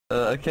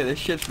Okay, this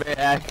shit's very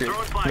accurate.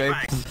 Very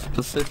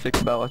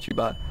specific about what you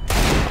buy.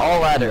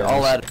 All ladder,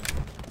 all ladder.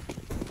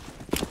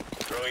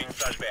 Throwing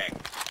flashbang.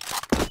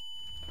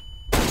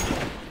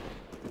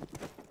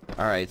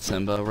 Alright,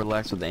 Simba,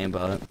 relax with the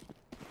aimbot.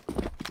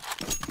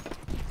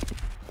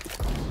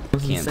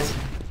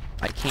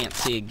 I can't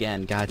see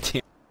again,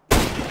 goddamn.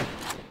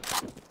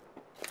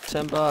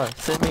 Simba,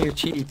 send me your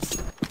cheats.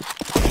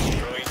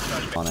 Throwing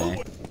flashbang. On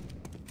A.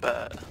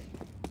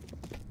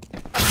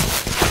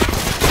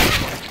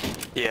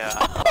 Yeah.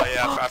 Oh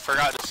yeah, I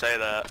forgot to say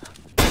that.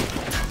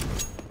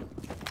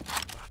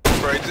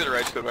 Bro, he's gonna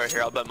rage quit right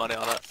here. I'll bet money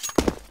on it.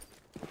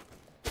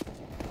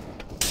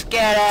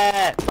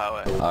 Get it! Oh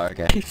wait. Oh,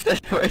 okay.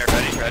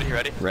 Okay,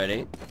 ready?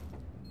 Ready?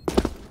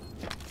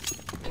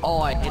 Oh,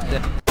 I hit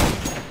the...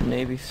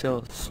 Maybe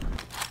so.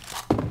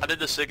 I did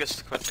the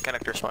sickest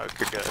connector smoke.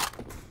 You're good.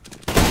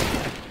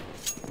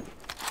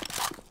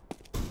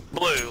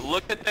 Blue,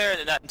 look at there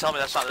and tell me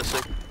that's not the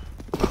sick.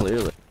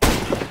 Clearly.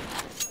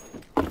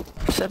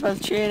 Simba's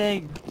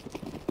cheating!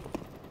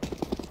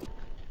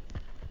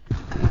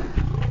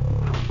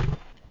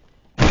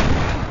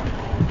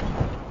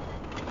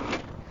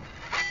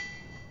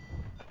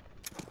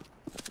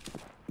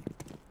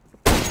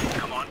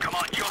 Come on,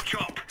 chop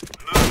chop.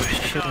 Move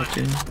it, son.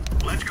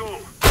 Let's go.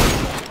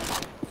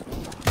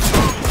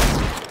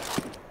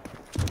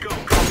 Go.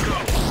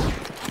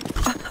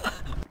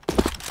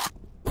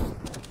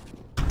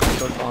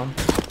 Short bomb.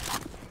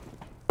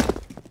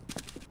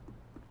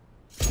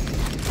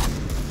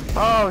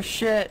 Oh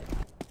shit!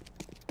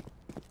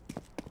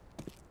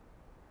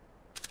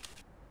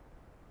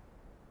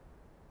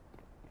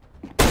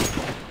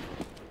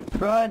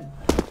 Run!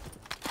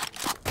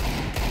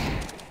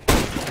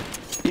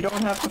 You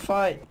don't have to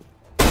fight.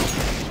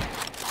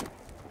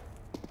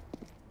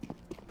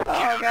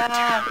 Oh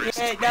god!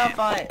 Yeah, don't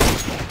fight!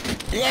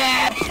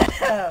 Yeah!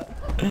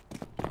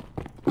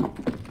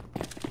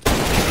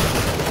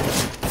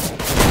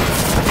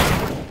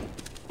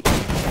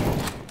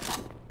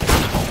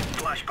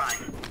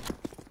 Flashbang.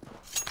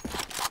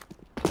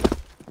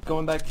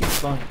 Going back to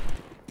spawn.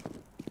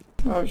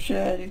 Oh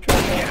shit, he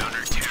tried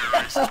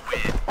to...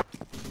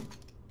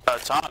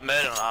 Top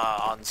mid and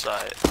on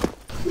site.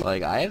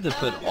 Like, I have to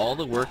put all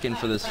the work in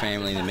for this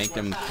family to make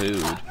them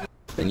food.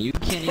 And you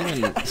can't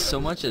even so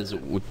much as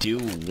do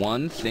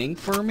one thing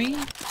for me?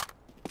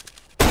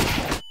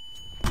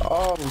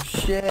 Oh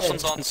shit! This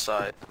one's on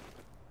site.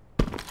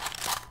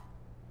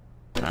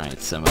 Alright,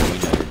 Simba, we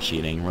know you're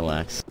cheating.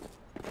 Relax.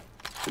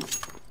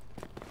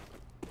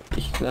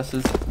 That's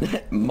his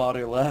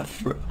modder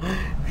laugh, bro.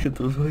 Get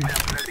the fuck.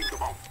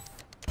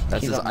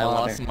 That's He's his a I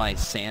lost modder. my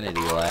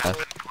sanity laugh.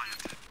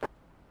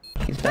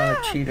 He's not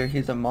a cheater,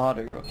 he's a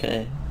modder,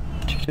 okay?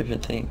 Two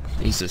different things.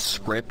 He's a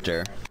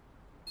scripter.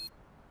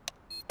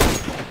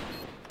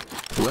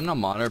 Wouldn't a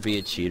modder be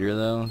a cheater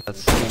though?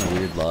 That's kind of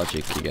weird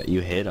logic.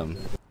 You hit him.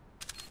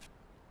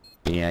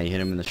 Yeah, you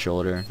hit him in the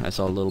shoulder. I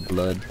saw a little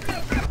blood.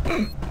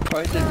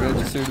 Probably didn't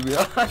register to be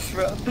honest,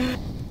 bro.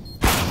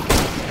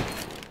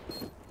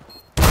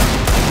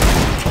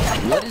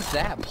 What is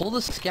that? Pull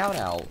the scout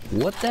out.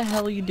 What the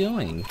hell are you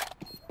doing?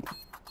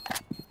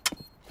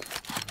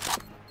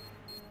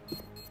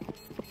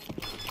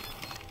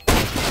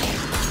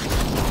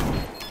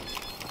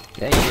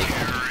 Yeah, you did.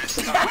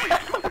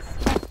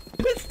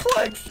 It's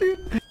flex,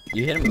 dude.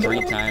 You hit him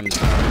 3 times.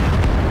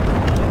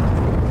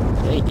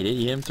 Yeah, you did.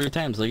 You hit him 3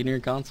 times. Look at your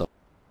console.